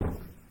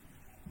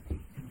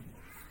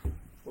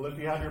Well, if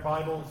you have your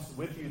Bibles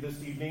with you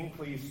this evening,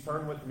 please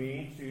turn with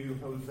me to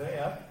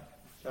Hosea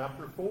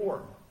chapter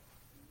 4.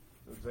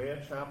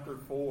 Hosea chapter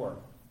 4.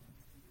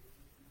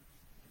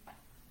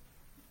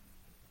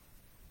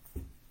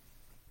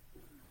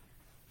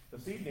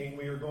 This evening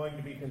we are going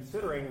to be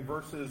considering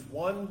verses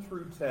 1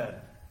 through 10.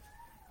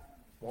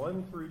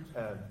 1 through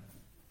 10.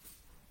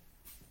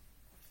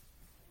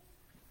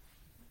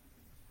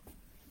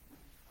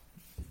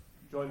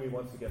 Join me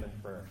once again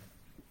in prayer.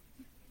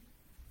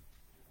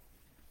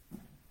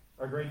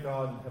 Our great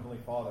God and Heavenly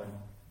Father,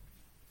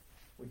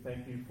 we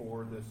thank you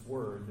for this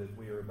word that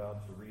we are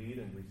about to read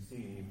and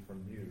receive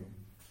from you.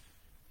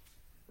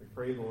 We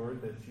pray,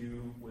 Lord, that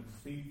you would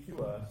speak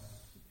to us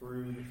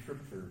through the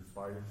Scriptures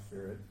by your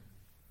Spirit.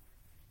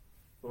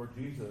 Lord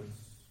Jesus,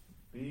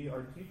 be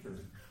our teacher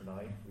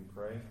tonight, we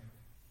pray.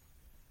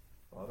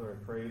 Father,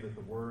 I pray that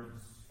the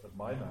words of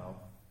my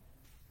mouth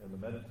and the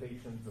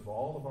meditations of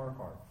all of our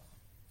hearts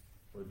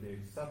would be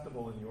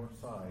acceptable in your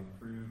sight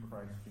through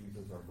Christ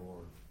Jesus our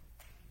Lord.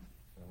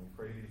 And we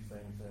pray these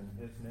things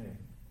in his name.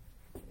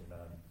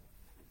 Amen.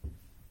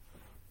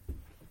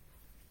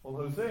 Well,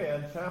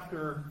 Hosea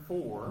chapter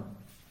 4,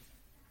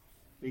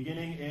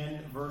 beginning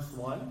in verse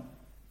 1.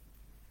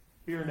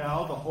 Hear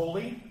now the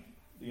holy,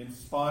 the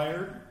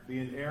inspired, the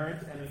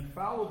inerrant, and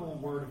infallible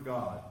word of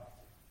God,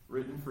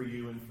 written for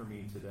you and for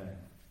me today.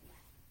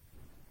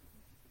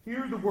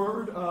 Hear the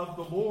word of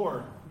the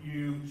Lord,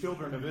 you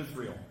children of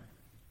Israel.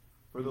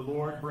 For the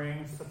Lord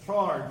brings a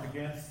charge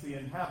against the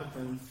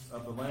inhabitants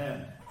of the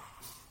land.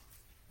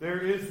 There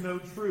is no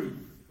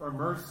truth or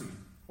mercy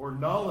or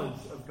knowledge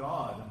of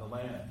God in the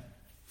land.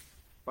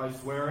 By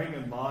swearing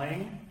and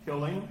lying,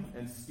 killing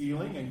and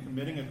stealing and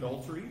committing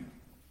adultery,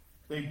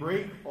 they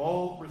break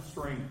all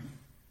restraint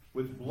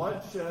with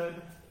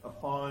bloodshed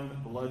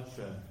upon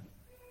bloodshed.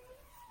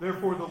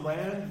 Therefore the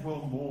land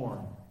will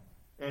mourn,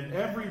 and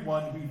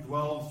everyone who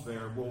dwells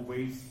there will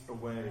waste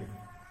away.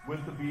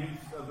 With the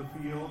beasts of the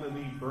field and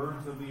the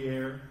birds of the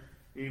air,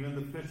 even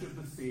the fish of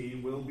the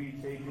sea will be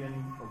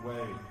taken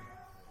away.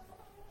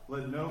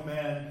 Let no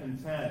man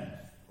contend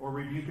or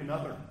rebuke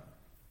another,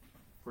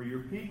 for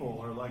your people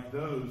are like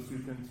those who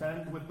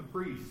contend with the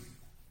priests.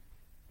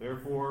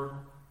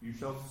 Therefore you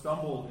shall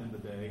stumble in the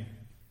day.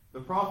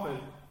 The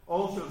prophet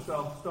also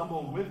shall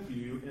stumble with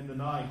you in the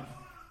night,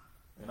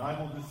 and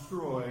I will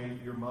destroy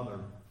your mother.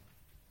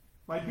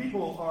 My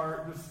people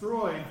are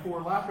destroyed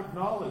for lack of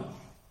knowledge,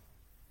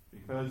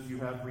 because you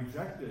have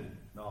rejected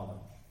knowledge.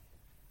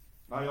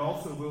 I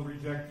also will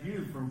reject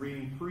you from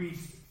being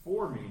priests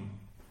for me,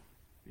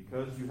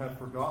 because you have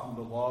forgotten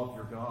the law of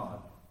your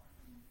God.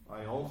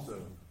 I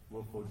also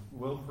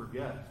will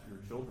forget your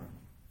children.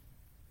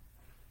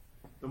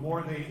 The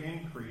more they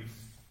increased,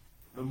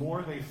 the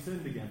more they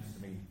sinned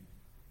against me.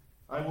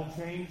 I will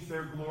change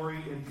their glory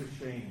into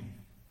shame.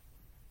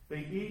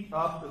 They eat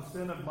up the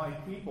sin of my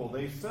people.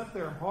 They set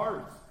their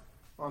hearts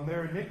on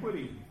their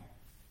iniquity.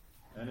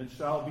 And it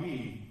shall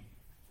be,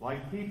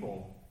 like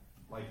people,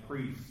 like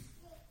priests.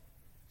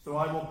 So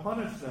I will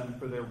punish them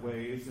for their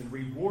ways and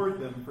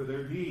reward them for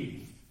their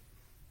deeds.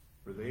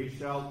 For they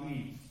shall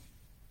eat,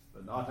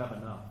 but not have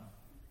enough.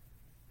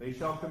 They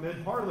shall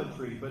commit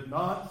harlotry, but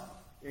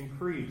not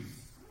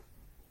increase,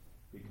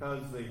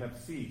 because they have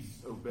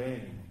ceased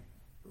obeying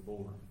the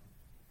Lord.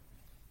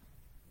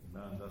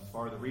 Amen. Thus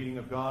far, the reading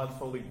of God's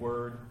holy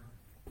word,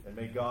 and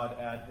may God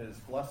add his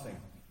blessing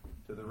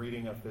to the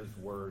reading of his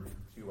word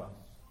to us.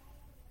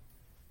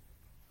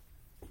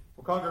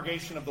 Well,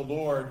 congregation of the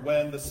Lord,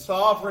 when the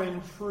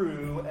sovereign,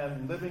 true,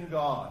 and living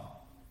God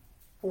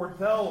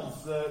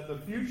foretells the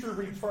future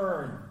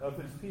return of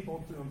his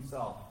people to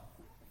himself,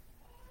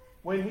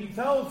 when he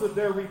tells of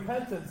their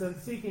repentance and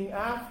seeking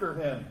after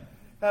him,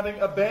 having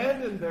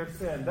abandoned their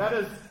sin, that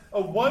is a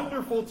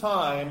wonderful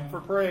time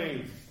for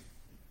praise,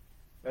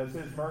 as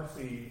his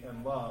mercy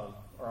and love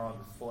are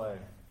on display.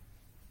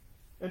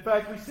 In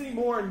fact, we see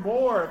more and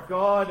more of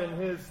God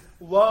and his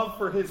love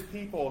for his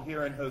people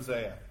here in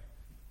Hosea.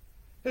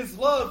 His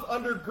love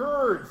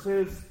undergirds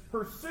his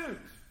pursuit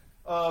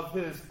of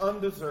his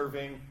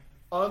undeserving,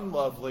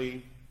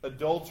 unlovely,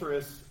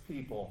 adulterous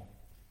people.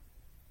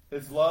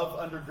 His love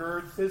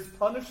undergirds his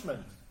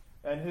punishment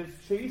and his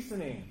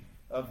chastening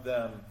of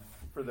them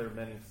for their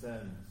many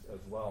sins as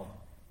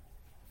well.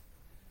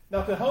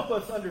 Now, to help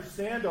us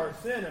understand our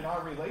sin and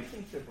our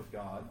relationship with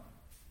God,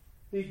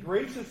 he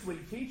graciously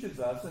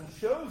teaches us and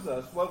shows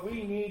us what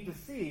we need to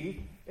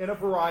see in a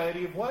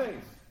variety of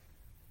ways.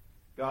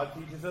 God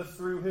teaches us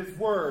through his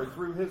word,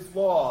 through his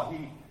law.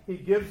 He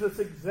gives us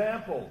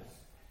examples.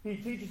 He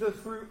teaches us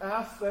through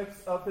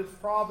aspects of his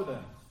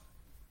providence.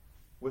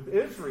 With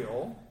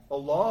Israel,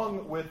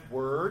 along with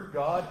word,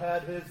 God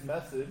had his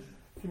message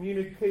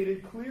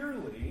communicated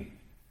clearly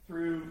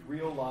through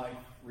real-life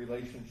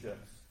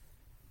relationships.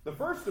 The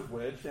first of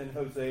which, in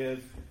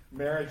Hosea's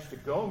marriage to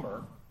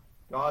Gomer,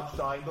 God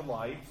shined the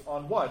light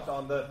on what?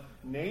 On the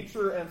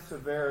nature and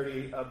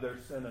severity of their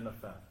sin and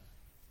offense.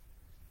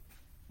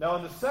 Now,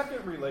 in the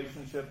second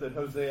relationship that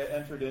Hosea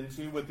entered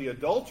into with the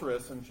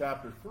adulteress in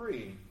chapter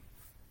 3,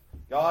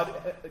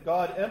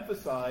 God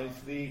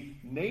emphasized the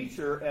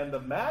nature and the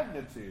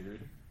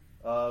magnitude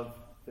of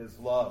his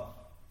love.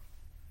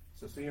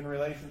 So see in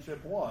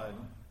relationship 1,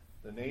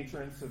 the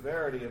nature and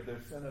severity of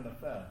their sin and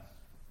offense.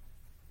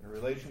 In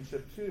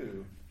relationship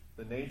 2,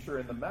 the nature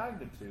and the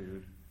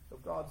magnitude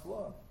of God's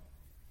love.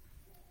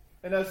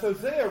 And as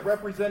Hosea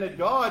represented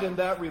God in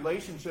that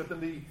relationship,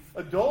 and the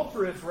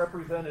adulteress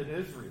represented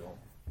Israel,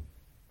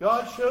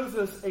 God shows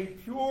us a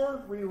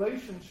pure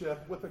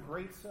relationship with a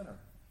great sinner.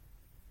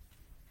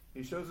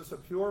 He shows us a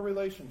pure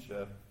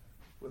relationship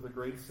with a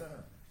great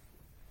sinner.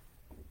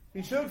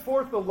 He showed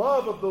forth the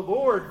love of the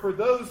Lord for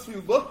those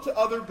who look to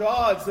other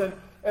gods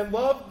and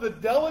love the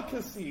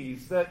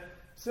delicacies that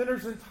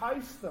sinners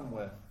entice them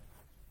with.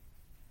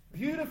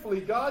 Beautifully,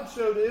 God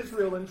showed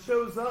Israel and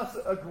shows us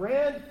a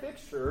grand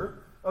picture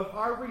of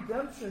our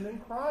redemption in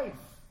Christ.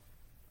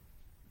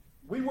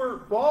 We were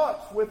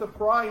bought with a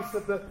price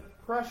of the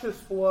precious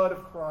blood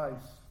of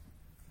Christ.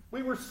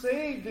 We were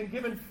saved and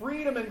given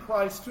freedom in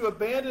Christ to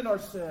abandon our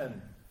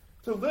sin,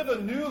 to live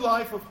a new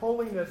life of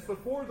holiness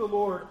before the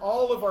Lord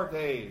all of our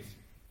days.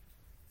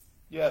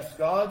 Yes,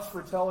 God's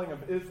foretelling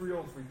of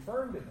Israel's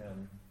return to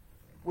him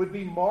would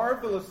be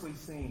marvelously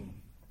seen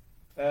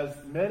as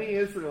many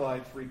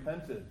Israelites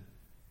repented,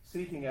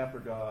 seeking after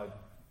God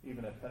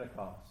even at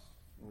Pentecost.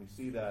 And we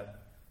see that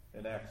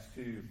in Acts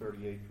 2,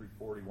 38 through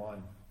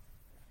 41.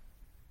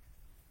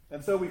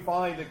 And so we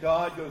find that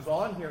God goes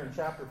on here in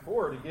chapter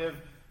 4 to give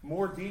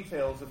more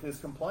details of his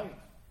complaint.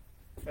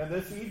 And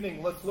this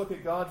evening, let's look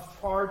at God's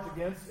charge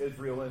against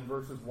Israel in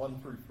verses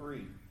 1 through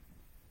 3.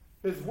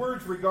 His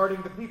words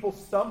regarding the people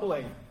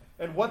stumbling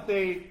and what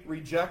they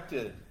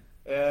rejected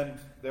and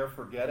their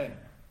forgetting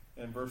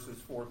in verses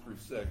 4 through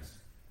 6,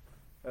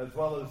 as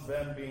well as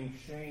them being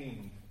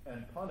shamed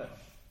and punished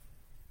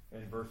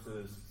in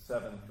verses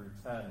 7 through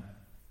 10.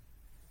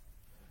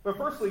 But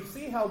firstly,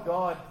 see how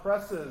God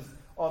presses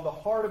on the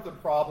heart of the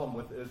problem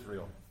with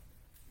Israel.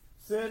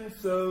 Sin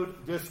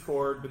sowed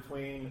discord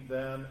between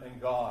them and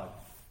God.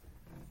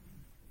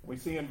 We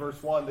see in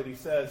verse 1 that he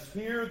says,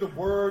 "Hear the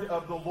word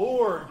of the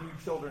Lord, you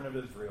children of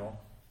Israel.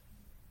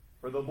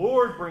 For the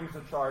Lord brings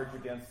a charge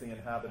against the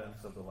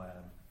inhabitants of the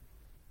land.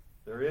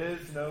 There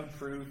is no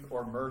truth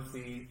or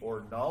mercy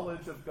or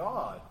knowledge of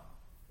God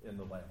in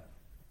the land."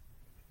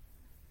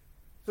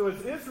 So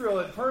as Israel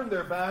had turned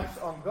their backs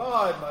on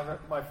God,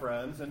 my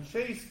friends, and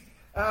chased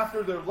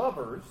after their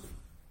lovers,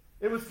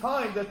 it was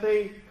time that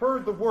they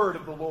heard the word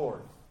of the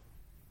Lord.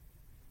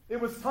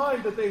 It was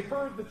time that they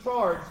heard the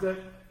charge that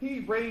he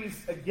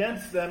raised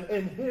against them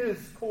in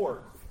his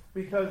court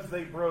because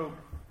they broke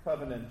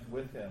covenant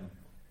with him.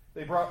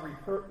 They brought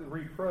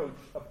reproach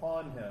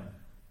upon him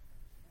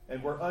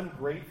and were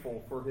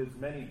ungrateful for his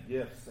many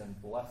gifts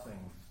and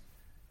blessings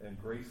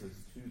and graces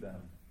to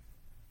them.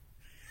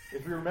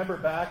 If you remember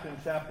back in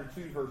chapter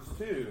 2, verse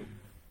 2,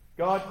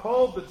 God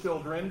called the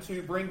children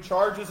to bring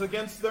charges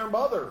against their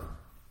mother.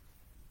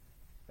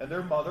 And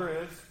their mother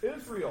is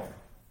Israel,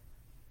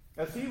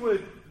 as he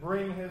would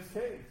bring his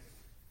case.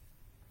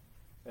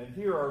 And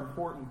here are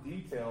important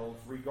details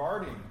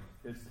regarding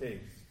his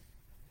case.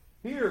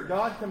 Here,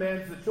 God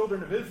commands the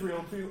children of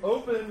Israel to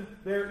open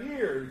their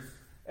ears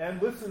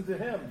and listen to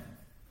him,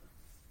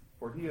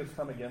 for he has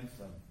come against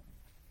them.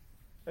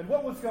 And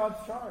what was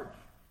God's charge?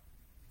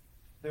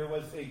 There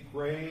was a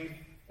grave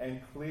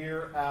and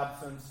clear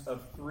absence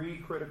of three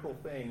critical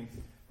things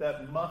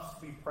that must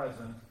be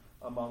present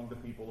among the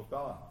people of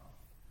God.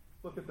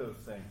 Look at those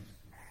things.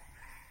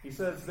 He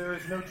says there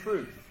is no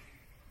truth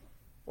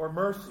or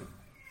mercy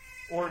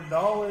or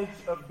knowledge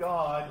of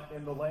God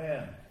in the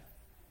land.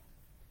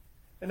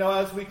 And now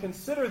as we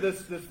consider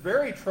this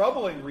very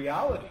troubling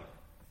reality,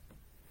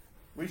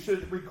 we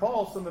should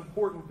recall some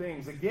important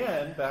things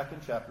again back in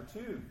chapter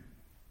 2.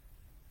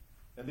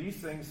 And these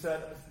things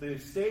set the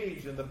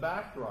stage and the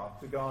backdrop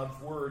to God's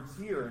words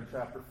here in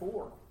chapter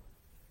 4.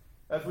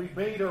 As we've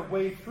made our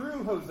way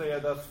through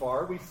Hosea thus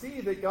far, we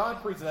see that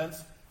God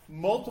presents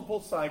multiple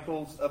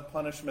cycles of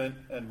punishment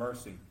and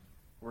mercy.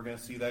 We're going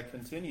to see that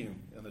continue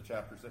in the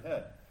chapters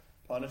ahead.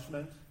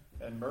 Punishment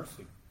and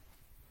mercy.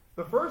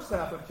 The first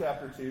half of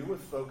chapter 2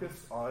 was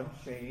focused on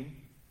shame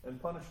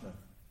and punishment.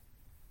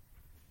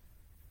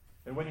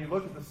 And when you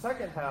look at the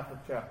second half of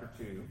chapter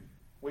 2,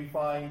 we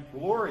find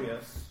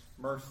glorious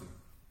mercy.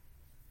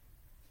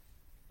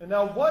 And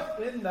now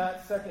what in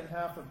that second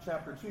half of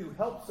chapter 2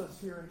 helps us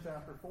here in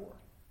chapter 4?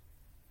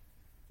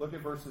 Look at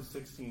verses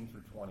 16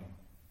 through 20. If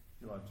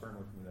you want to turn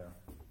with me there.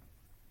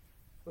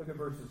 Look at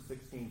verses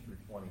 16 through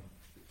 20.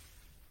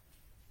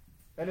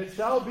 "And it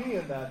shall be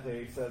in that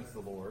day, says the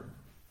Lord,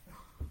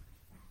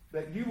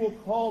 that you will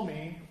call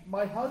me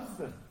my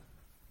husband,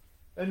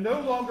 and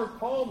no longer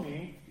call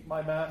me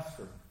my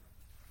master.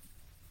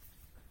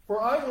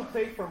 For I will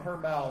take from her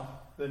mouth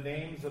the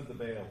names of the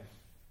Baals.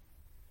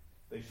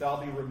 They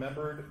shall be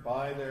remembered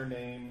by their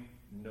name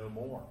no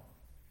more.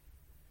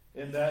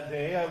 In that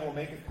day I will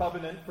make a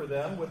covenant for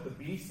them with the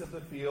beasts of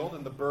the field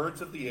and the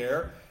birds of the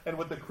air and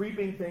with the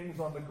creeping things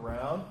on the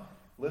ground."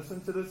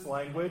 Listen to this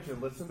language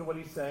and listen to what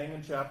he's saying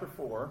in chapter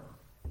 4.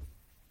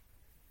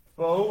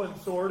 bow and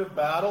sword of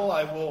battle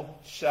I will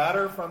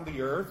shatter from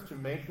the earth to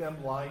make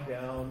them lie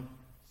down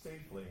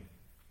safely.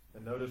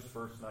 And notice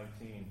verse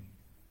 19.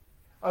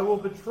 I will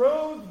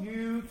betroth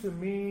you to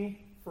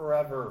me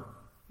forever.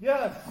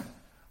 Yes,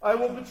 I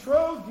will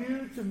betroth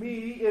you to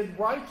me in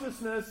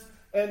righteousness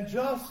and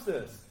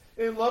justice,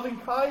 in loving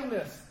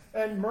kindness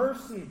and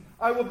mercy.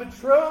 I will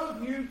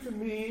betroth you to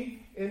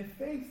me in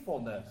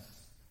faithfulness,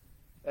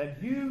 and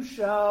you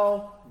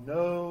shall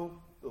know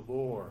the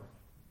Lord.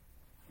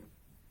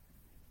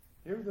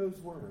 Hear those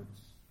words.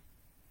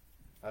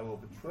 I will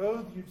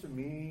betroth you to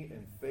me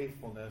in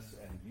faithfulness,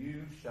 and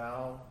you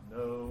shall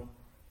know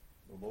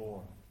the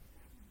Lord.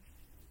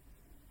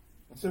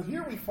 And so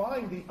here we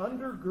find the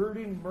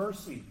undergirding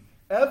mercy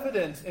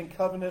evident in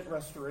covenant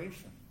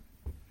restoration.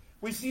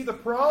 We see the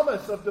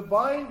promise of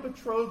divine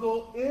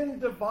betrothal in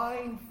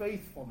divine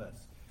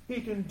faithfulness.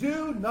 He can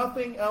do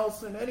nothing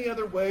else in any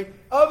other way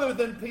other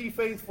than be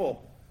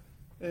faithful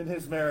in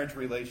his marriage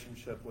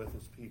relationship with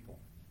his people.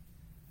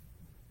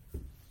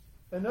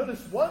 And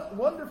notice what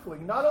wonderfully,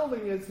 not only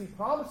is he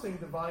promising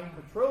divine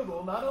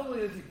betrothal, not only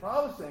is he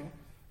promising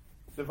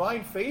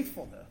divine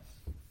faithfulness,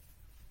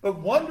 but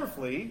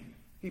wonderfully,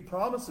 he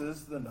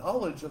promises the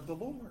knowledge of the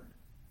Lord.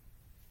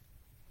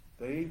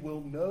 They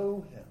will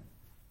know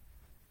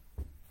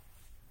him.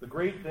 The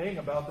great thing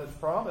about this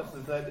promise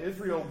is that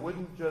Israel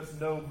wouldn't just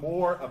know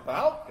more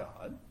about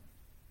God,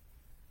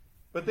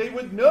 but they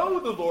would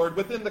know the Lord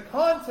within the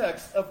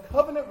context of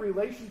covenant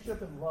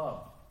relationship and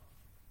love,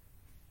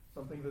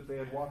 something that they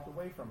had walked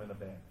away from and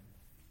abandoned.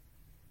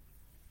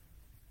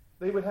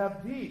 They would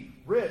have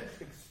deep, rich,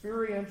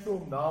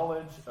 experiential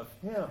knowledge of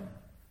him.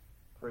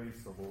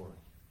 Praise the Lord.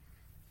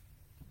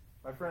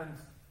 My friends,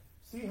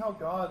 see how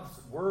God's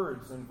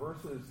words in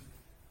verses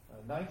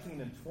 19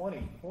 and 20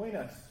 point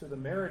us to the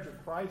marriage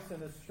of Christ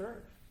and his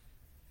church.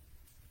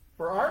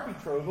 For our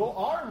betrothal,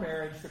 our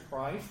marriage to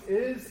Christ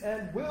is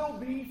and will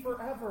be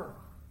forever.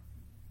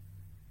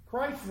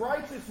 Christ's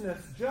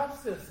righteousness,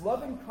 justice,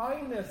 loving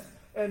kindness,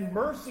 and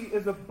mercy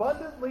is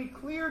abundantly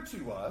clear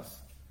to us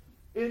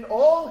in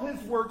all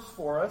his works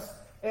for us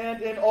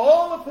and in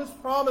all of his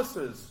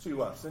promises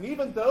to us, and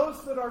even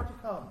those that are to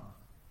come.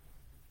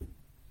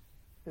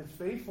 His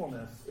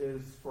faithfulness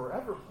is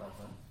forever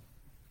present,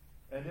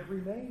 and it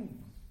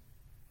remains.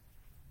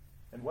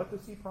 And what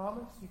does he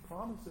promise? He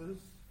promises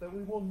that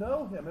we will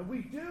know him, and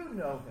we do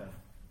know him.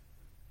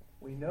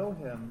 We know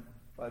him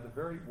by the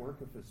very work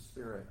of his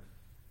Spirit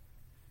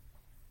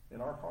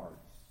in our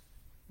hearts.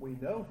 We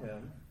know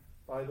him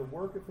by the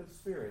work of his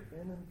Spirit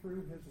in and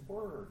through his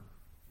word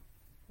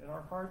in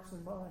our hearts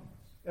and minds.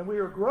 And we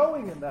are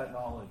growing in that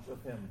knowledge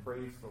of him,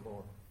 praise the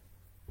Lord.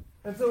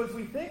 And so as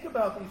we think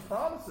about these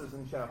promises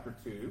in chapter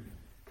 2,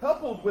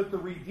 coupled with the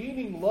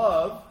redeeming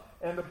love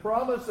and the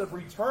promise of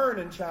return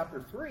in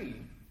chapter 3,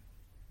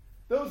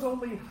 those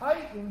only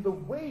heighten the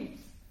weight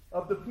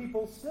of the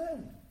people's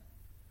sin.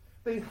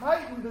 They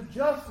heighten the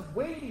just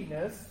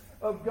weightiness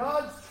of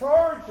God's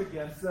charge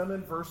against them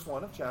in verse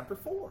 1 of chapter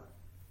 4.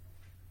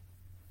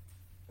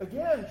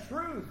 Again,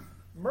 truth,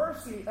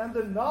 mercy, and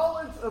the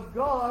knowledge of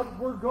God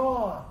were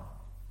gone.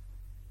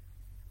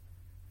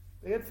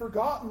 They had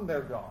forgotten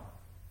their God.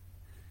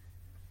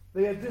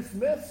 They had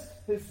dismissed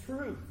his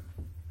truth.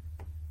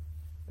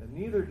 And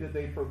neither did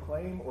they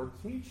proclaim or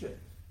teach it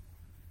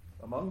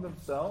among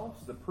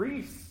themselves. The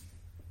priests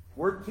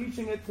weren't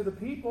teaching it to the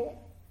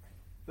people.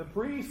 The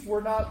priests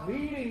were not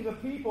leading the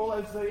people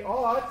as they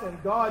ought,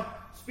 and God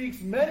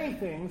speaks many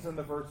things in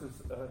the verses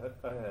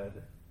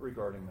ahead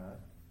regarding that.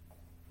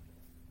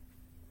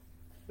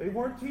 They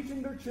weren't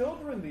teaching their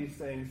children these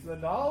things. The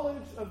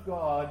knowledge of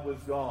God was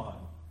gone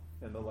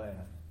in the land.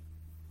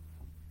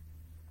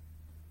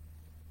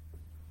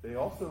 They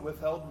also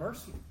withheld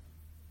mercy.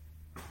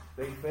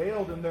 They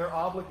failed in their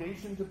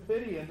obligation to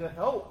pity and to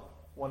help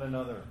one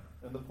another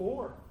and the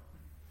poor.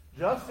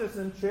 Justice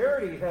and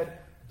charity had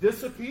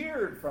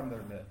disappeared from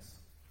their midst.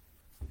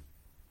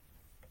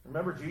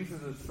 Remember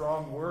Jesus'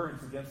 strong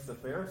words against the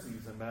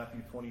Pharisees in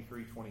Matthew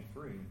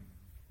 23:23.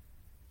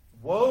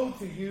 Woe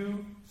to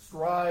you,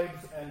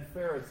 scribes and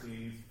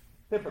Pharisees,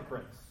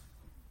 hypocrites!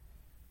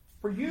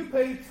 For you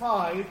pay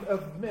tithe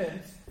of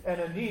mint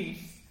and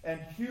anise and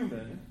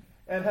cumin,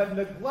 and have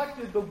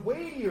neglected the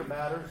weightier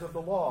matters of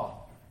the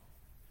law,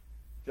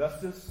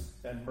 justice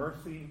and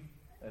mercy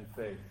and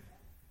faith.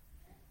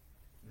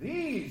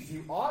 These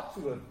you ought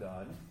to have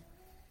done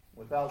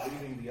without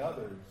leaving the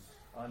others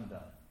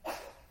undone.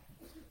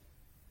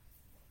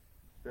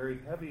 Very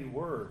heavy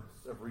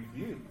words of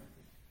rebuke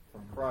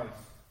from Christ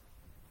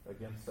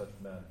against such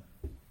men.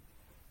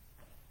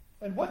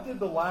 And what did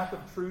the lack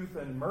of truth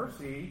and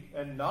mercy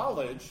and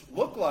knowledge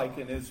look like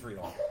in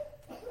Israel?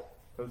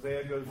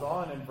 Hosea goes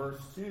on in verse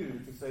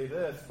 2 to say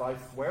this: by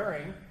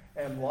swearing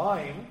and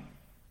lying,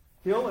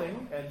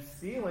 killing and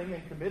stealing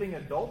and committing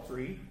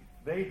adultery,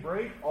 they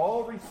break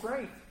all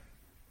restraint,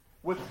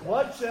 with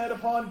bloodshed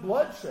upon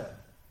bloodshed.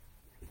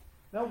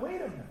 Now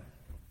wait a minute.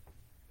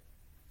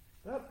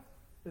 That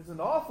is an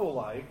awful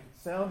like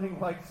sounding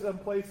like some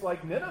place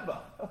like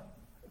Nineveh.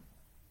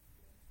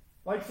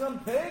 Like some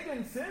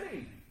pagan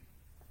city.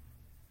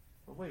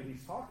 But wait,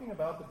 he's talking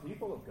about the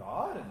people of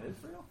God in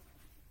Israel?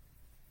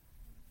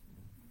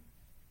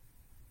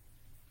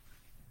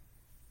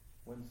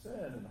 When sin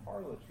and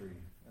harlotry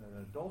and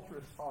an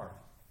adulterous heart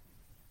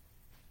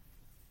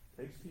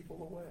takes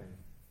people away,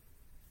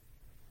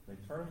 they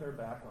turn their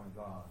back on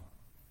God.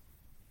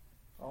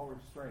 All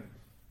restraint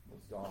was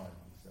gone,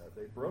 he said.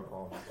 They broke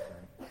all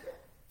restraint.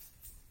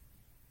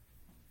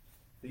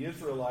 The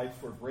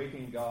Israelites were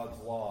breaking God's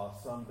law,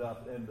 summed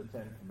up in the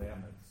Ten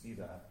Commandments. See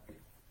that?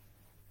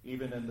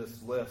 Even in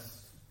this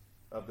list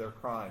of their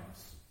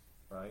crimes,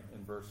 right,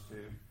 in verse 2.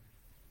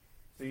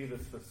 See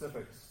the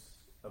specifics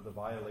of the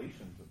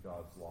violations of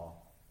God's law.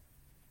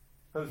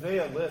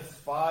 Hosea lists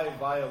 5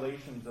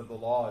 violations of the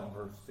law in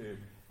verse 2.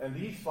 And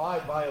these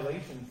 5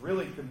 violations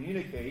really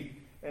communicate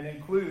and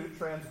include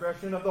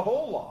transgression of the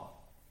whole law.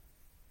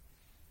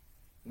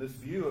 And this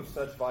view of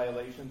such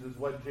violations is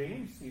what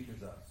James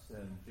teaches us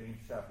in James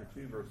chapter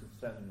 2, verses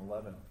 10 and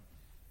 11.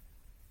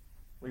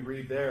 We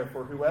read there,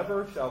 "For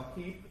whoever shall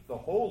keep the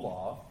whole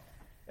law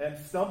and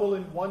stumble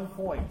in one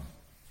point,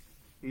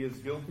 he is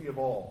guilty of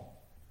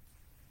all.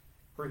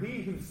 For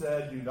he who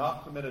said, 'Do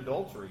not commit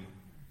adultery,'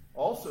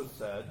 also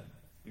said,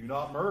 'Do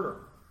not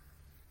murder.'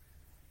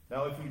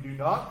 Now if you do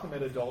not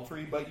commit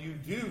adultery, but you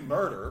do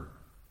murder,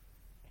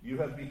 you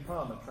have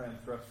become a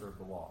transgressor of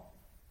the law."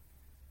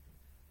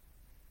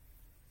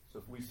 So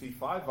if we see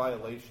 5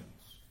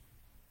 violations,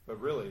 but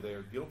really they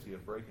are guilty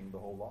of breaking the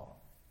whole law.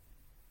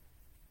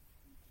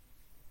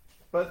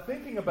 But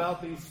thinking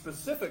about these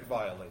specific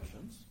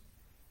violations,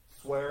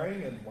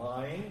 swearing and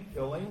lying,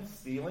 killing,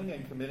 stealing,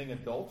 and committing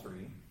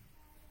adultery,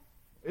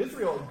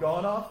 Israel had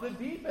gone off the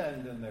deep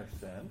end in their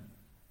sin.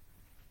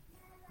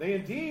 They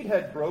indeed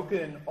had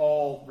broken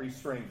all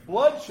restraint.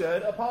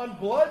 Bloodshed upon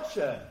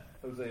bloodshed,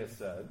 Hosea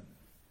said.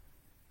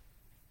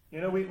 You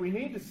know, we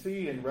need to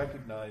see and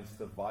recognize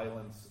the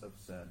violence of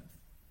sin,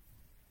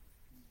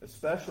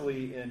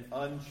 especially in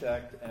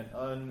unchecked and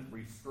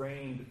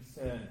unrestrained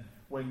sin,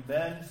 when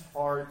men's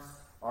hearts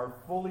are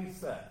fully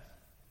set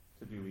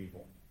to do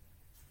evil.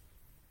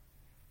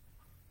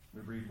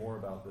 We read more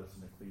about this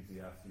in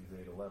Ecclesiastes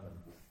 8:11.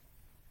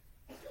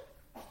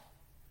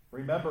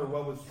 Remember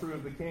what was true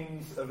of the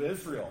kings of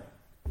Israel.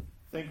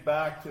 Think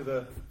back to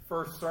the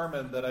first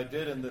sermon that I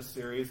did in this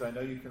series. I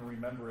know you can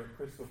remember it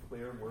crystal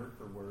clear, word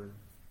for word.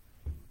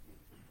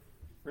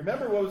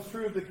 Remember what was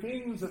true of the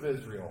kings of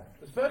Israel,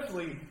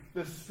 especially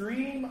the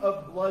stream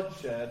of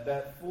bloodshed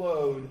that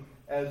flowed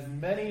as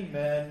many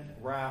men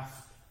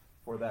grasped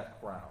for that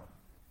crown.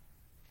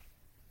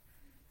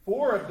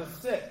 4 of the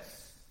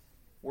 6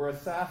 were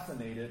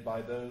assassinated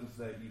by those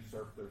that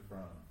usurped their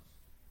thrones.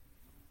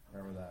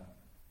 Remember that.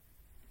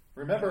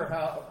 Remember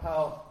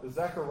how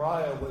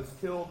Zechariah was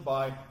killed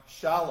by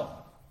Shallum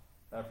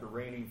after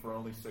reigning for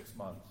only 6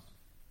 months.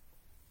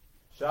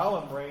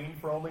 Shallum reigned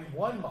for only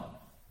 1 month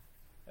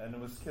and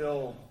was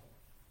killed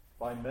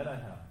by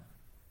Menahem.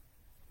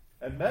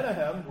 And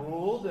Menahem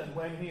ruled, and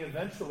when he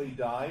eventually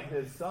died,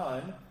 his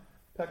son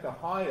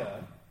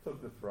Pekahiah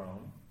took the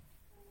throne.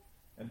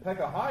 And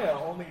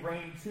Pekahiah only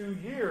reigned 2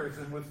 years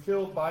and was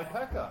killed by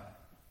Pekah,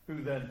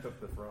 who then took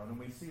the throne. And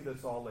we see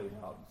this all laid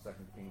out in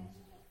 2 Kings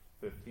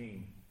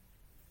 15.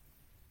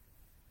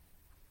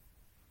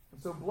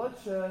 And so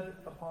bloodshed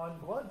upon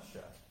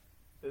bloodshed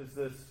is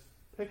this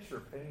picture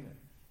painted.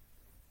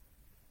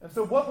 And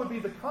so what would be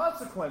the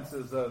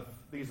consequences of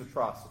these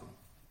atrocities?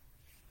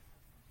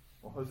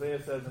 Well,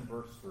 Hosea says in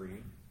verse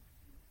 3,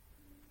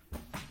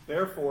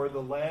 "Therefore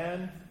the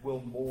land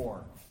will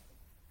mourn,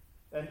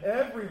 and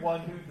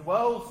everyone who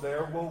dwells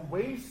there will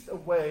waste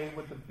away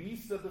with the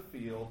beasts of the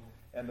field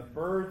and the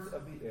birds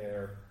of the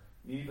air,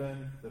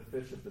 even the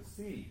fish of the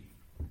sea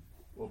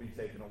will be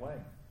taken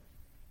away."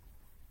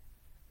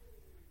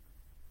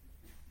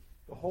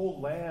 The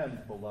whole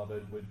land,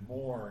 beloved, would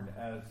mourn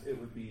as it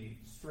would be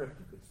stripped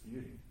of its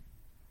beauty,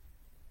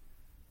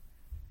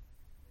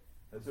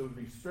 as it would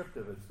be stripped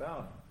of its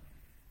bounty.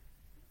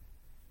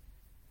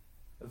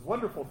 As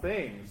wonderful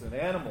things and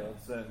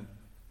animals and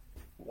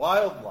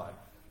wildlife,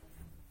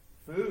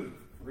 food,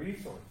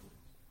 resources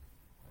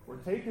were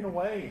taken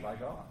away by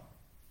God.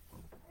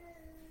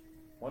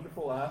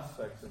 Wonderful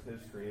aspects of his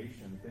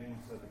creation,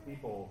 things that the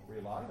people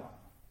relied on,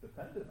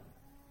 depended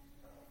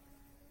on,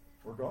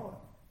 were gone.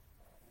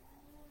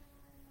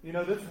 You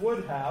know, this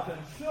would have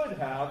and should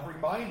have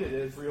reminded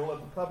Israel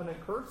of the covenant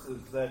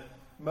curses that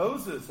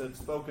Moses had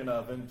spoken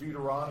of in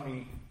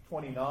Deuteronomy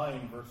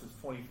 29, verses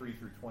 23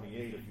 through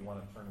 28. If you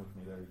want to turn with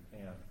me there, you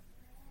can.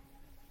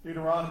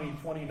 Deuteronomy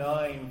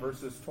 29,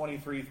 verses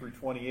 23 through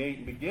 28.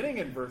 And beginning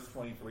in verse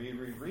 23,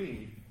 we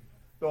read,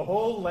 "The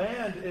whole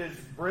land is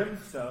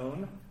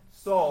brimstone,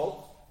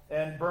 salt,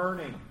 and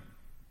burning.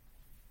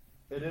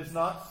 It is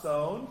not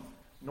sown,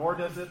 nor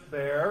does it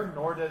bear,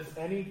 nor does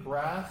any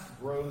grass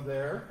grow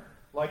there,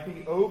 like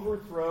the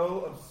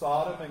overthrow of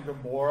Sodom and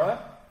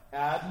Gomorrah,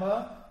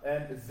 Admah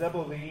and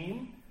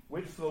Zeboim,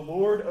 which the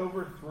Lord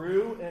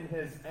overthrew in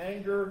his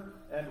anger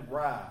and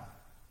wrath.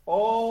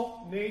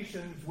 All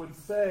nations would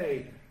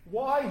say,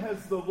 'Why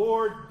has the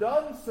Lord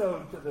done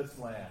so to this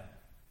land?'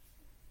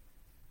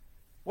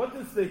 What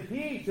does the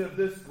heat of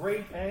this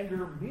great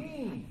anger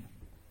mean?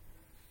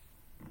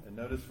 And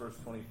notice verse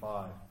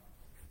 25.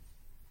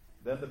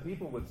 Then the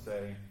people would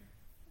say,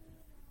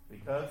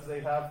 because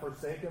they have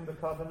forsaken the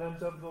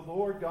covenant of the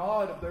Lord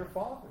God of their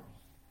fathers,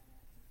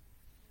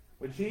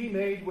 which he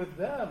made with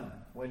them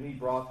when he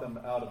brought them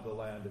out of the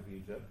land of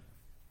Egypt.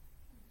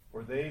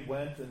 For they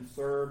went and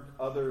served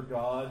other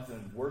gods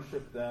and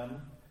worshipped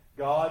them,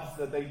 gods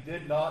that they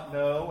did not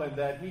know and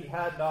that he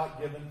had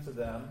not given to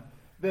them.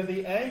 Then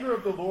the anger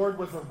of the Lord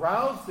was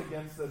aroused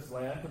against this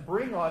land to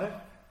bring on it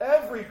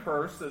every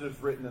curse that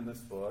is written in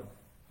this book.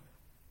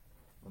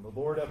 When the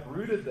Lord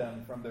uprooted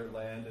them from their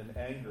land in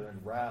anger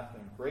and wrath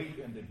and great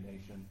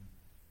indignation,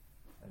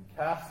 and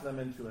cast them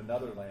into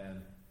another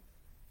land,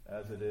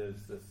 as it is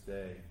this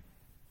day.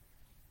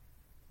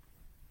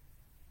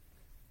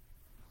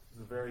 This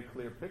is a very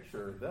clear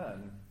picture,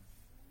 then,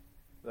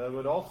 that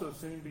would also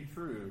soon be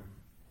true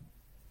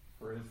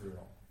for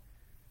Israel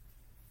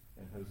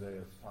in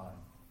Hosea's time.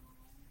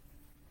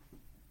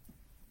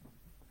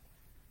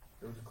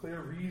 There was a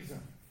clear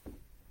reason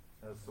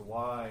as to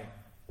why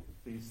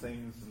these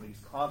things and these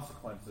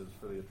consequences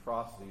for the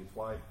atrocities,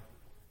 why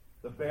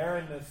the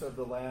barrenness of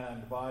the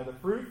land, why the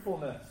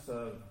fruitfulness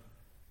of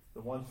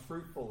the once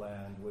fruitful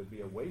land would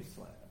be a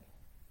wasteland.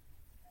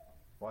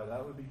 Why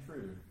that would be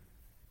true?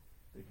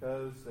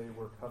 Because they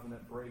were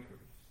covenant breakers.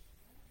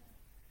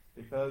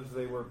 Because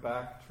they were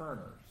back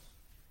turners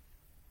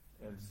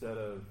instead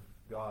of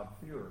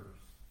God-fearers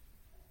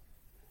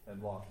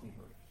and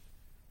law-keepers.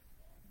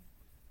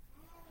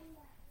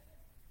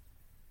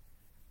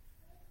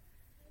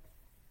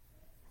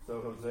 So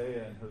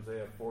Hosea in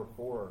Hosea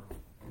 4:4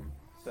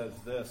 says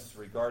this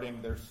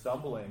regarding their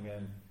stumbling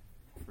and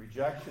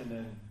rejection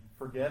and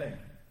forgetting.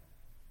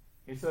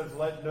 He says,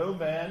 let no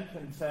man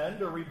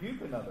contend or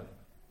rebuke another.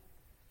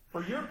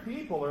 For your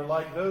people are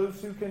like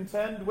those who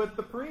contend with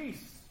the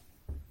priests.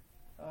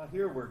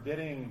 Here we're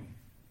getting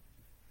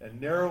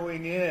and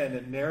narrowing in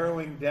and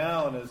narrowing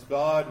down as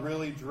God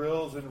really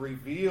drills and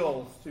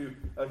reveals to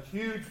a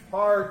huge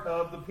part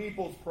of the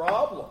people's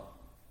problem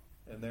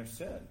and their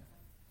sin.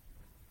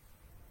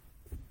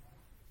 It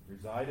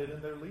resided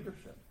in their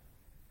leadership.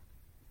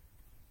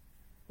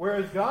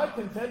 Whereas God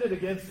contended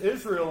against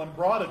Israel and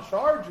brought a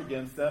charge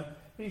against them,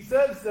 he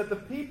says that the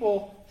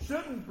people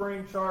shouldn't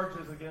bring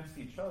charges against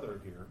each other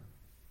here.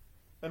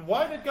 And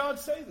why did God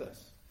say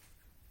this?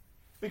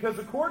 Because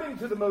according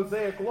to the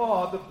Mosaic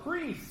law, the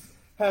priests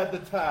had the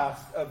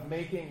task of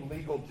making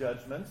legal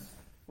judgments.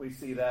 We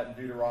see that in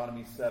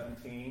Deuteronomy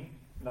 17,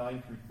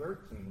 9 through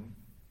 13.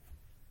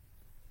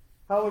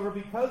 However,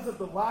 because of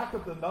the lack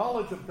of the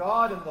knowledge of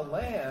God in the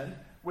land,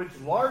 which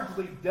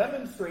largely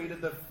demonstrated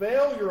the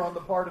failure on the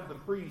part of the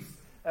priests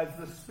as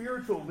the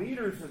spiritual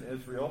leaders in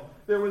Israel,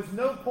 there was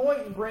no point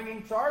in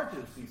bringing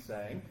charges, he's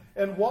saying.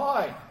 And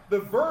why?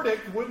 The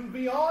verdict wouldn't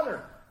be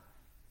honored.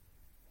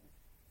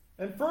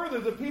 And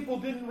further, the people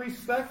didn't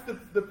respect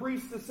the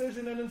priest's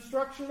decision and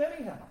instruction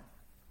anyhow.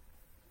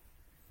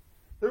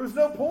 There was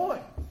no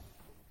point.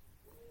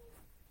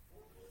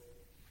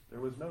 There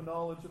was no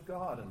knowledge of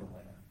God in the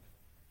land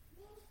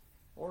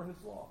or his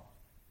law.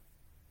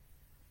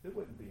 It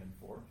wouldn't be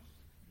enforced.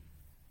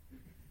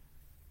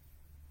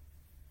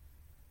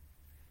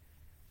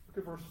 Look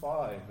at verse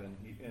 5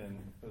 in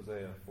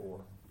Hosea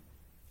 4.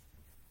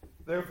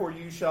 Therefore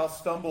you shall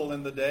stumble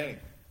in the day.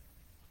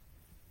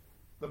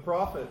 The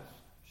prophets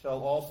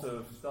shall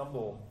also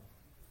stumble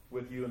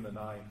with you in the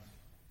night,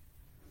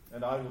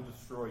 and I will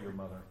destroy your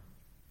mother.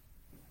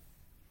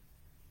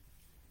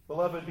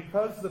 Beloved,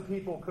 because the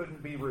people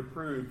couldn't be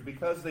reproved,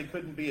 because they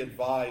couldn't be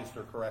advised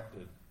or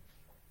corrected,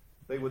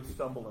 they would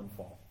stumble and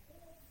fall.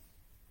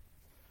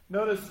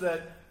 Notice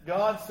that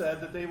God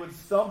said that they would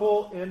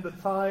stumble in the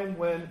time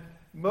when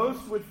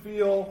most would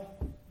feel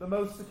the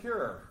most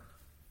secure,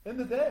 in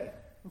the day.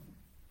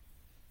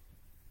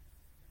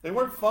 They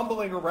weren't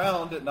fumbling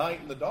around at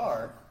night in the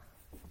dark.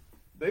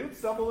 They would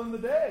stumble in the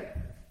day.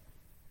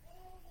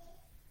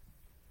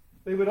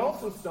 They would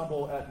also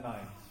stumble at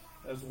night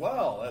as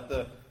well,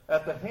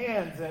 at the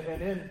hands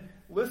and in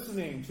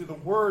listening to the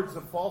words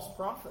of false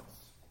prophets.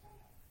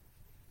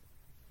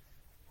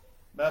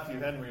 Matthew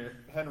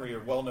Henry, a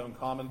well-known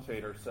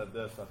commentator, said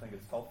this. I think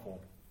it's helpful.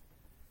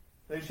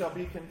 They shall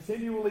be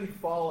continually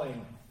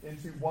falling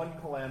into one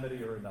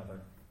calamity or another.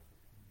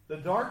 The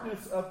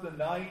darkness of the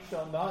night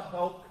shall not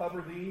help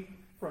cover thee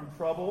from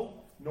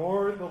trouble,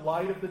 nor the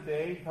light of the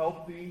day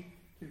help thee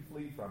to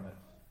flee from it.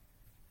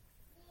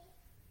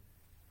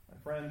 My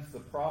friends, the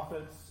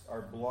prophets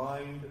are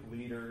blind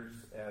leaders,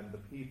 and the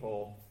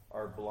people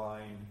are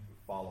blind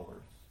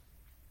followers.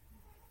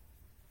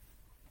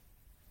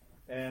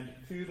 And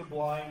to the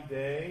blind,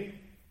 day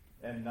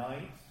and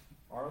night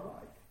are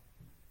alike.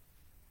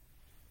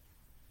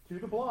 To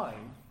the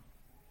blind,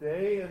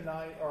 day and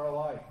night are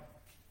alike.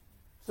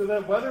 So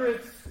that whether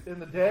it's in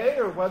the day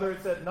or whether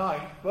it's at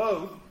night,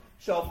 both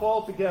shall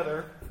fall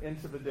together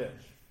into the ditch.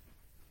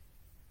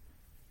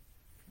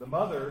 The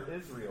mother,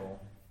 Israel,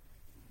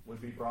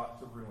 would be brought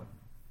to ruin.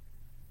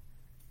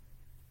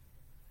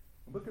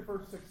 Look at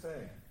verse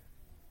 6a.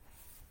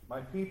 My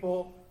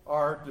people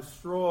are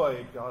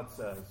destroyed, God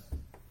says.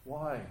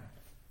 Why?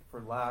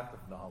 For lack of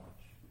knowledge.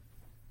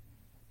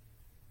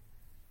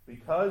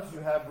 Because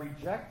you have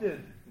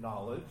rejected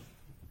knowledge,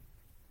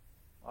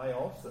 I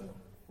also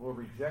will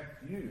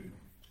reject you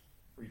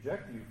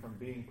from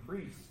being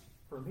priests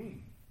for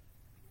me.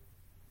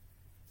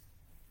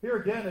 Here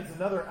again is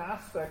another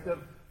aspect of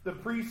the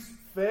priest's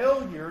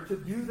failure to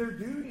do their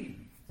duty.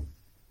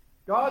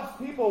 God's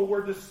people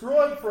were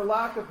destroyed for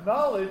lack of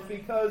knowledge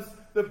because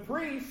the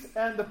priests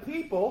and the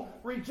people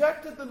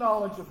rejected the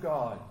knowledge of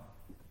God.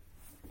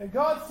 And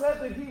God said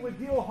that he would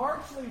deal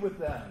harshly with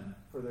them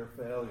for their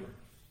failures.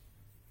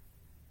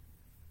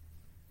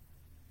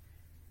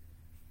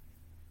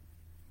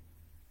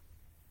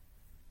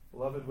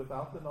 Beloved,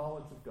 without the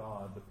knowledge of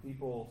God, the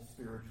people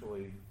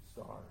spiritually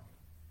starve.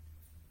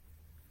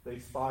 They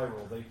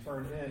spiral. They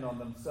turn in on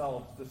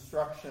themselves.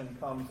 Destruction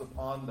comes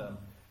upon them.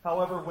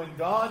 However, when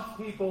God's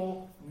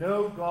people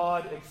know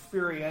God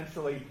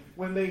experientially,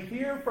 when they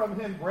hear from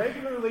him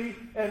regularly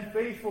and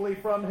faithfully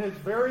from his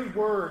very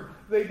word,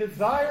 they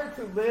desire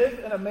to live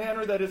in a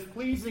manner that is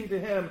pleasing to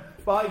him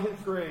by his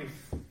grace.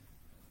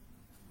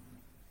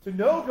 To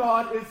know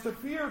God is to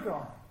fear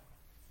God.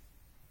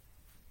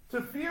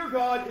 To fear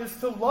God is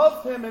to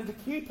love him and to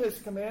keep his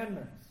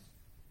commandments.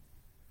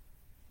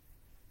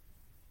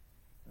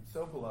 And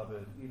so,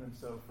 beloved, even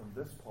so from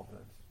this pulpit,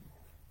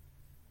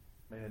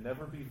 may it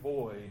never be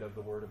void of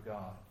the Word of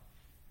God.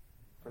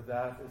 For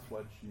that is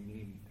what you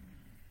need.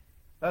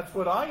 That's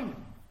what I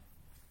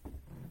need.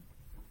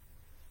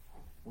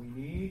 We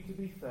need to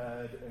be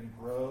fed and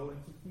grow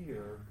and to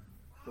hear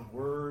the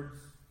words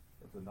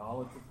of the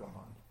knowledge of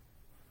God.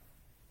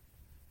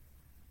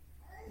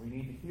 We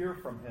need to hear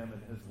from him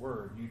and his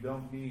word. You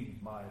don't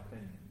need my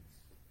opinions.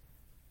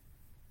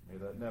 May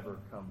that never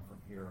come from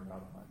here and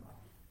out of my mouth.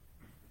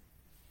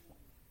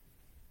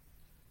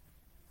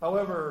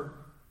 However,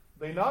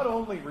 they not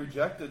only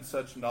rejected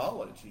such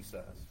knowledge, he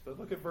says, but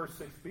look at verse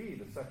 6b,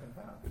 the second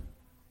half.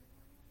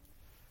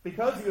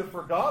 Because you have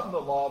forgotten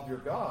the law of your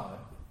God,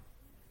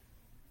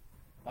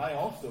 I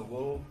also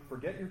will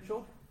forget your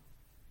children.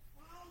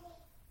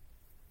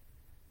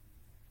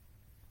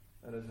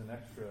 That is an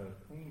extra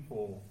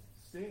painful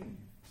sting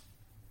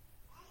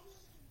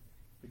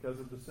because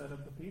of the sin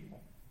of the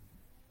people.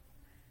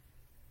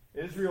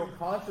 Israel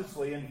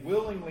consciously and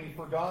willingly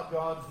forgot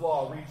God's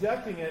law,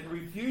 rejecting it,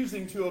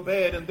 refusing to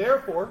obey it, and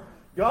therefore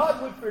God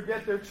would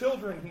forget their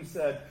children, he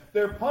said.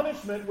 Their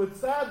punishment would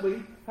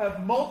sadly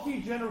have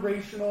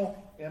multi-generational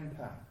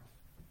impact.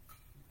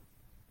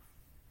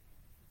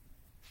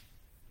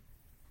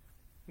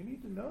 You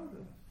need to know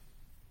this.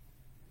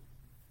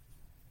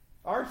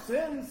 Our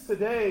sins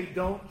today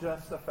don't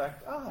just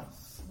affect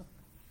us.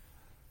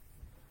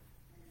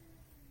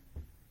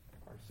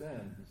 Our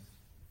sins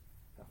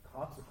have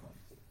consequences.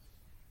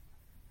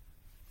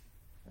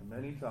 And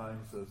many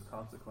times those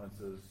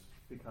consequences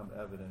become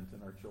evident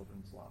in our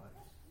children's lives.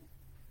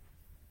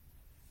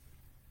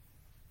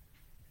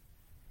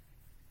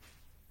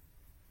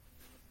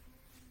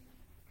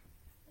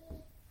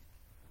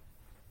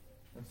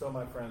 And so,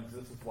 my friends,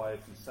 this is why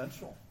it's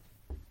essential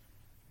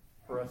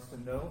for us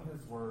to know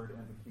his word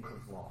and to keep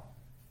his law.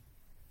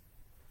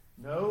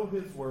 Know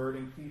his word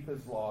and keep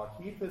his law.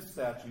 Keep his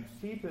statutes.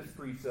 Keep his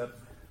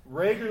precepts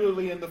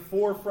regularly in the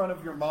forefront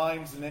of your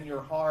minds and in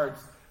your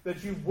hearts,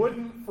 that you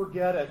wouldn't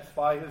forget it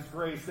by his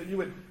grace, that you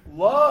would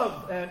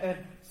love and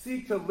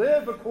seek to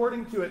live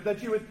according to it,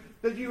 that you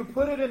would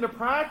put it into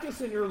practice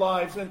in your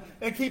lives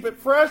and keep it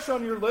fresh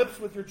on your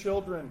lips with your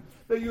children,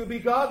 that you would be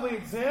godly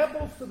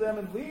examples to them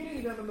and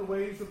leading them in the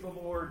ways of the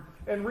Lord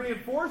and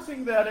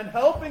reinforcing that and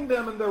helping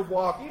them in their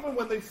walk, even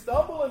when they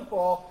stumble and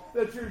fall,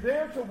 that you're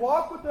there to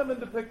walk with them and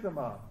to pick them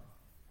up.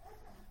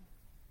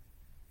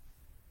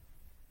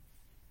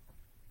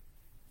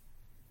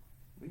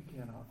 We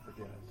cannot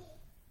forget.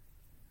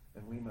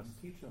 And we must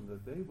teach them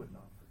that they would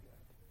not forget.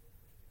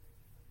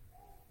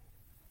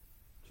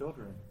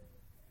 Children,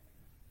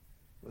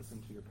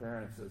 listen to your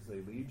parents as they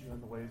lead you in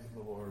the ways of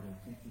the Lord and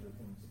teach you the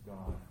things of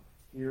God.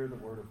 Hear the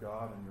word of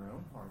God in your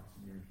own hearts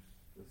and ears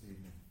this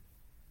evening.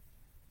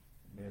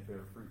 May it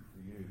bear fruit for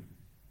you.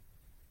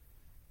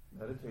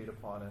 Meditate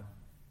upon it.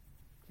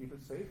 Keep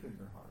it safe in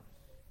your hearts.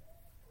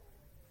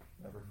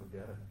 Never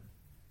forget it.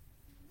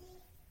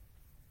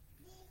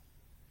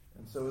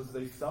 And so as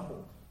they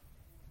stumbled,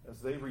 as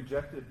they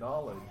rejected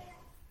knowledge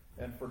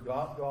and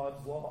forgot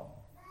God's law,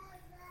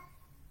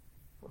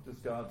 what does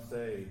God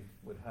say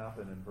would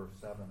happen in verse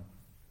 7?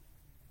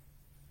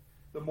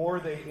 The more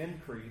they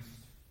increased,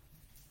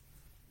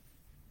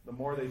 the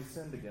more they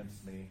sinned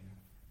against me.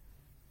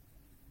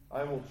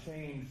 I will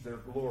change their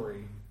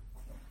glory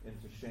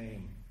into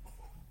shame.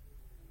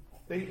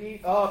 They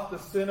eat up the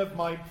sin of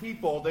my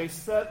people. They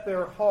set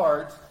their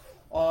heart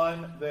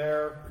on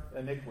their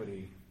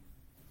iniquity.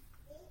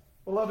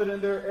 Beloved, in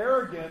their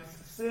arrogance,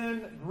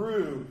 sin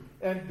grew,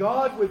 and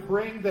God would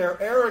bring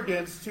their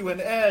arrogance to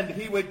an end.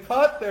 He would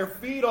cut their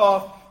feet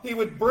off. He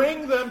would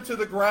bring them to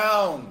the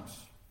ground.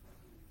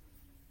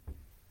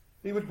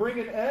 He would bring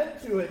an end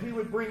to it. He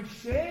would bring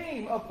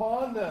shame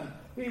upon them.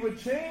 He would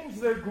change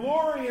their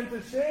glory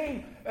into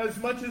shame as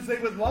much as they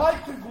would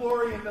like to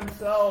glory in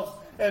themselves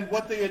and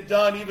what they had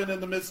done, even in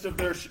the midst of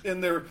their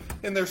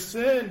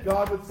sin.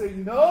 God would say,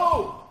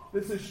 no,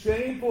 this is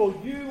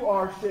shameful. You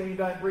are shamed.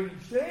 I'm bringing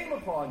shame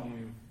upon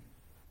you.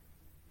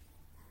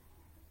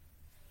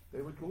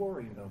 They would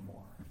glory no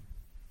more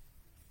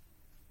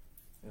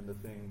in the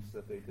things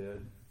that they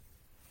did.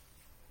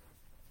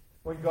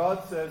 When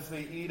God says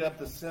they eat up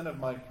the sin of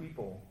my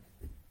people,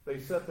 they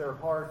set their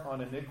heart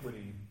on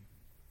iniquity,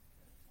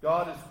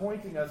 God is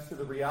pointing us to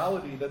the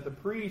reality that the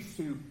priests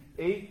who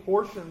ate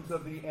portions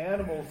of the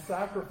animals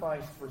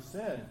sacrificed for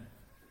sin,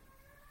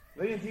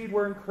 they indeed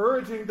were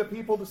encouraging the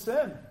people to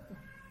sin.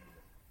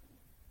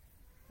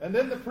 And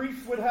then the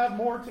priests would have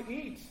more to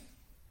eat.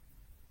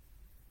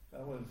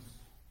 That was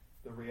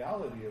the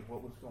reality of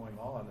what was going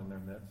on in their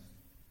midst.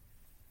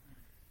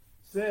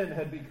 Sin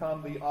had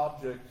become the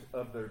object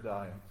of their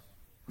diet.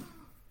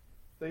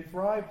 They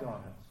thrived on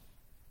it.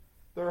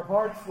 Their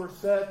hearts were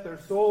set, their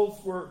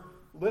souls were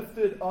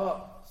lifted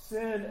up.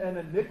 Sin and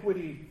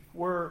iniquity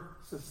were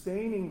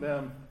sustaining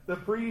them. The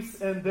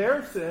priests and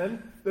their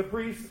sin, the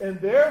priests and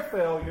their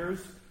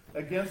failures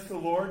against the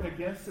Lord,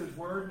 against His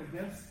Word, and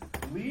against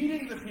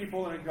leading the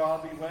people in a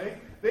godly way,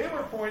 they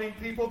were pointing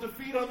people to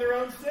feed on their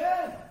own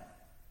sin.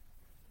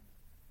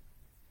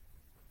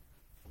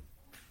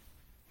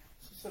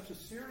 This is such a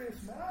serious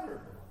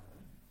matter.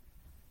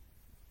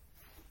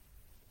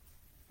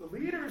 The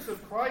leaders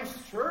of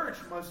Christ's church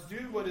must do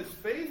what is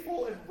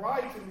faithful and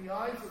right in the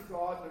eyes of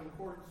God in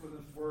accordance with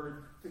His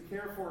Word, to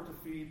care for, to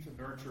feed,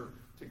 to nurture,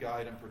 to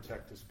guide, and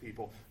protect His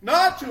people.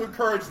 Not to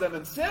encourage them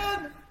in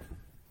sin.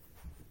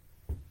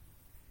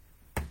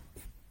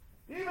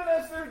 Even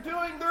as they're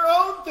doing their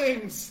own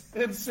things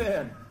in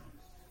sin.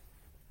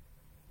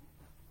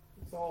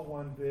 It's all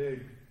one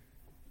big,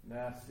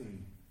 nasty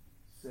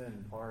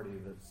sin party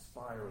that's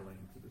spiraling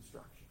to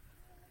destruction.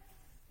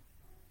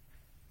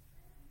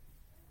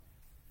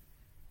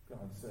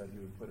 God said He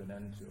would put an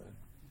end to it.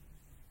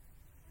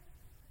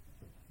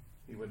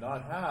 He would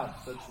not have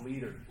such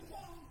leaders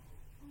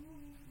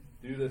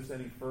do this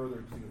any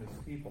further to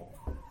His people.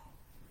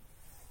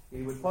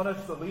 He would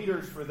punish the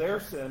leaders for their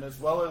sin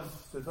as well as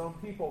His own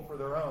people for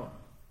their own.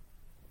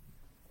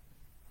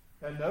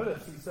 And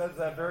notice He says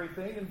that very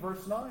thing in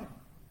verse 9.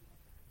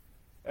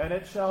 And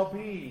it shall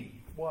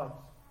be, what?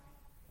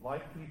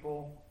 Like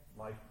people,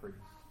 like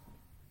priests.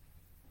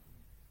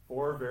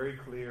 4 very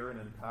clear and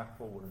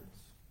impactful words.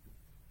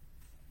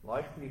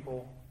 Like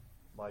people,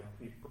 like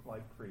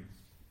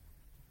priests.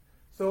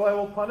 So I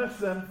will punish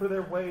them for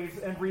their ways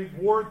and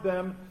reward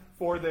them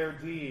for their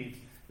deeds.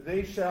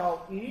 They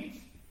shall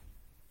eat,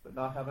 but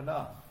not have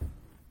enough.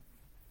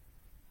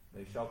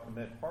 They shall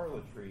commit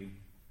harlotry,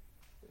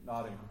 but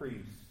not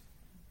increase,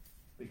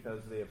 because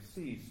they have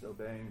ceased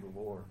obeying the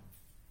Lord.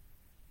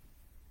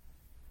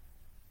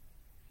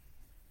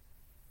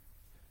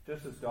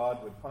 Just as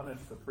God would punish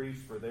the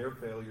priests for their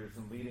failures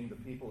in leading the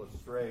people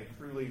astray,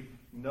 truly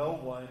no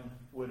one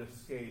would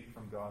escape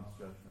from God's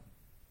judgment.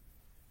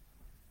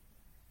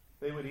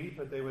 They would eat,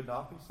 but they would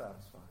not be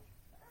satisfied.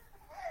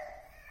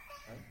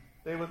 Right?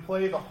 They would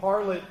play the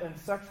harlot in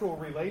sexual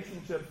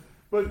relationships,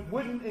 but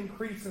wouldn't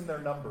increase in their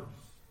numbers.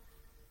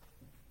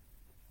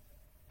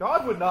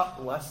 God would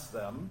not bless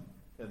them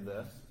in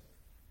this.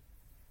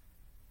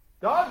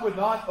 God would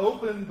not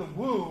open the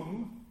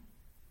womb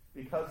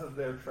because of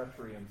their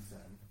treachery and sin.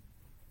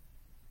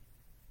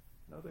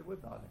 No, they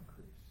would not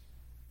increase.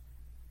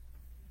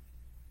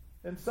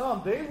 And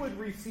some, they would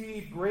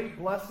receive great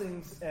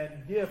blessings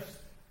and gifts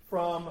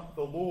from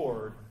the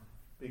Lord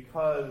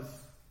because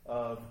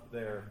of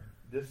their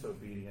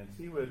disobedience.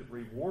 He would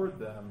reward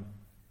them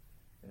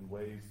in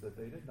ways that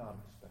they did not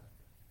expect.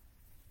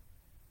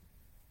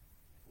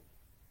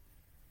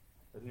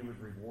 That He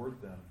would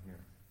reward them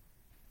here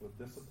with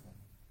discipline.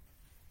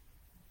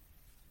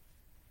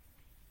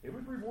 He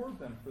would reward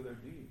them for their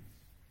deeds.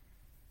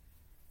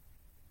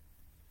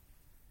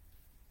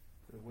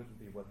 But it wouldn't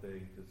be what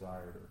they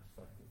desired or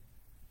expected.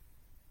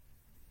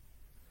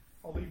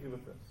 I'll leave you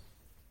with this.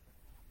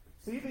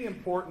 See the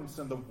importance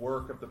and the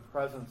work of the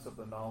presence of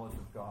the knowledge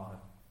of God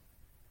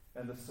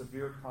and the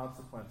severe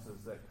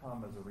consequences that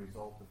come as a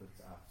result of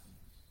its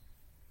absence.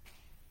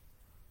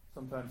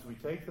 Sometimes we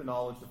take the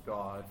knowledge of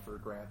God for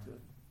granted.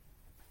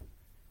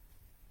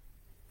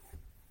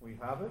 We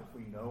have it,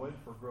 we know it,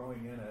 we're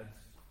growing in it,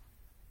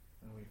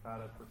 and we've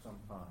had it for some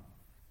time.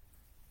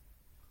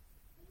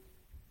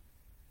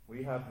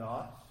 We have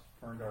not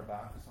turned our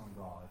backs on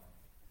God.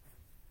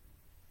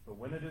 But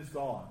when it is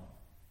gone,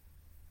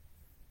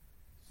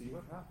 see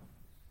what happens.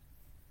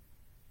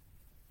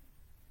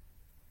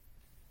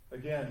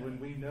 Again, when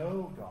we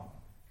know God,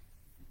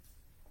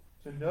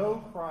 to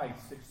know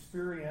Christ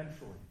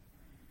experientially,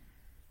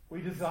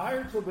 we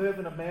desire to live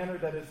in a manner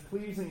that is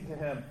pleasing to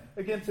Him.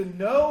 Again, to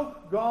know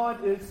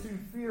God is to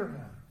fear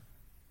Him.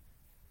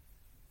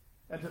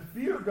 And to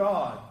fear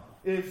God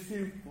is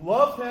to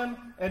love Him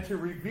and to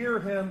revere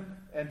Him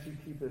and to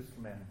keep His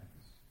commandments.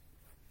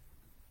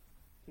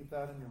 Keep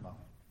that in your mind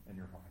and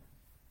your heart.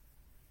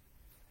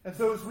 And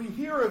so as we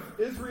hear of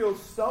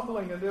Israel's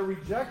stumbling and their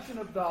rejection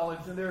of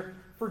knowledge and their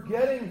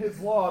forgetting his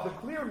law, the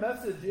clear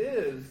message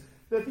is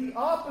that the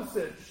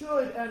opposite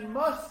should and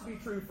must be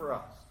true for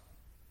us.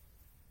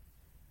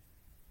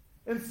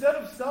 Instead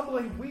of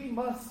stumbling, we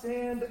must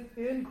stand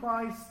in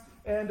Christ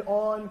and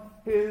on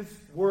his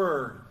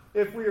word.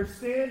 If we are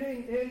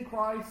standing in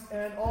Christ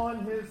and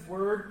on his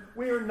word,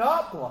 we are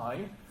not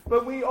blind,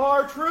 but we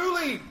are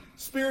truly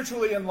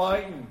spiritually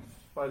enlightened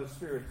by the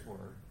Spirit's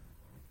word.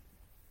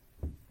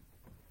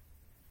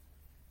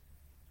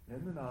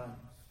 In the night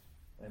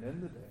and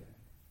in the day,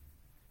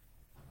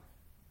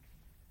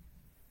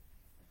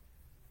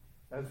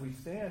 as we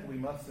stand, we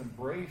must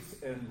embrace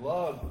and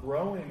love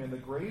growing in the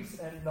grace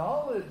and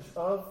knowledge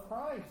of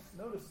Christ.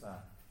 Notice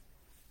that.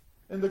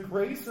 In the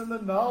grace and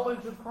the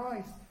knowledge of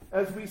Christ.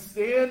 As we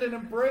stand and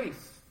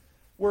embrace,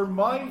 we're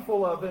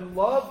mindful of and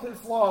love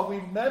his law. We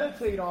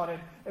meditate on it,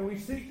 and we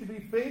seek to be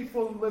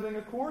faithful in living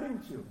according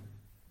to it.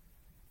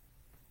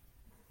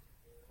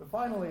 But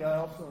finally, I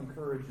also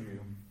encourage you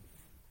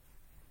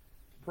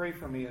to pray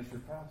for me as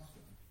your pastor,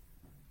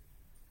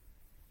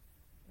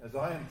 as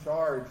I am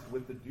charged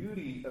with the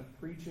duty of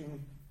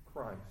preaching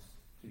Christ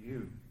to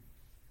you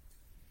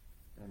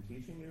and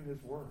teaching you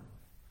his word.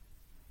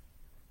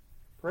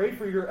 Pray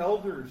for your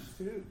elders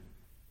too,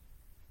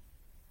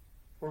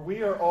 for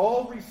we are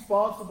all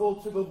responsible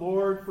to the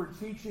Lord for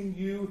teaching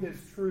you his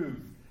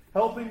truth,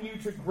 helping you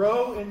to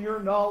grow in your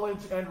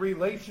knowledge and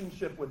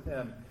relationship with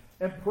him.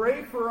 And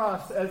pray for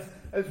us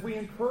as we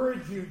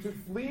encourage you to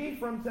flee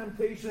from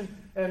temptation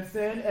and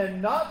sin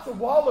and not to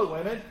wallow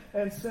in it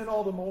and sin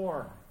all the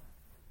more.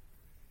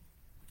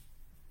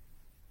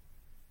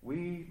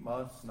 We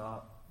must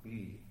not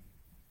be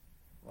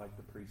like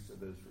the priests of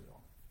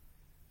Israel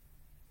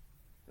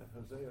that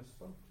Hosea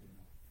spoke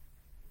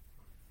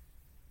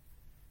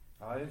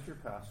to. I, as your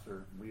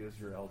pastor, we as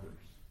your elders,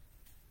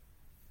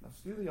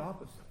 must do the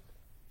opposite.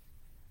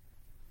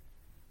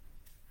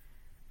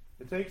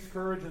 It takes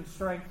courage and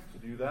strength to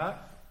do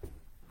that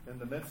in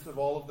the midst of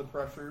all of the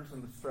pressures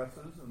and the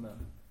stresses and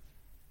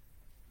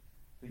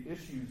the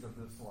issues of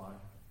this life.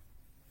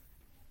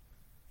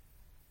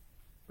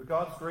 But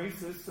God's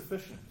grace is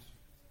sufficient.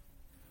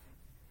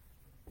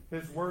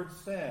 His word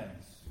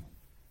stands.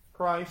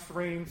 Christ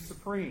reigns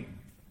supreme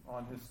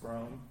on his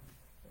throne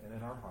and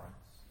in our hearts.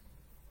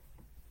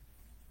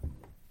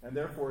 And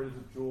therefore it is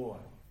a joy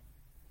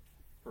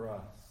for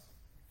us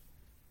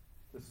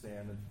to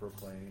stand and to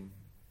proclaim,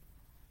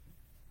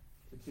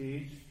 to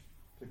teach,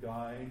 to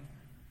guide,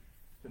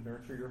 to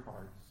nurture your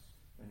hearts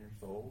and your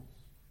souls.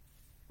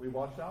 We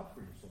watch out for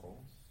your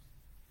souls.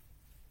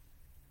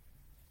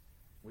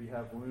 We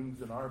have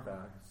wounds in our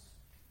backs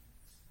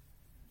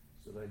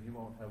so that you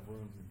won't have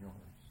wounds in yours.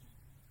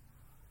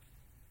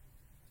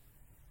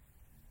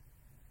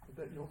 But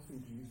that you'll see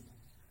Jesus.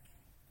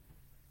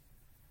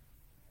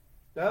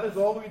 That is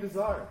all we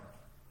desire,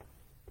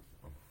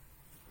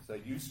 is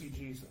that you see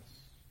Jesus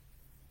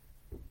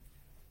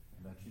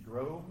and that you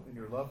grow in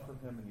your love for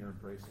him and your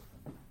embrace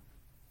of him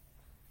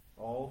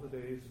all the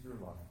days of your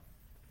life,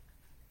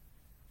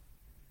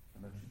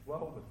 and that you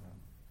dwell with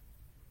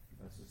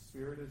him as his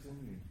Spirit is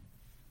in you.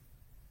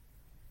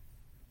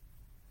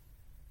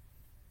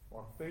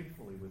 Walk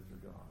faithfully with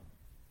your God.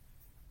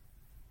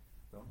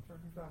 Don't turn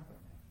your back on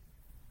him.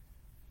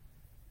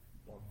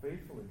 Walk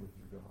faithfully with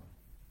your God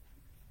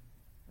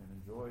and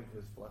enjoy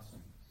his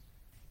blessings,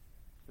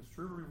 his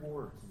true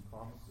rewards and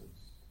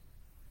promises,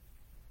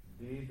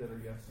 indeed that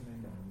are yes and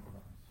amen in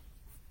Christ.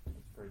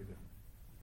 Let's pray together.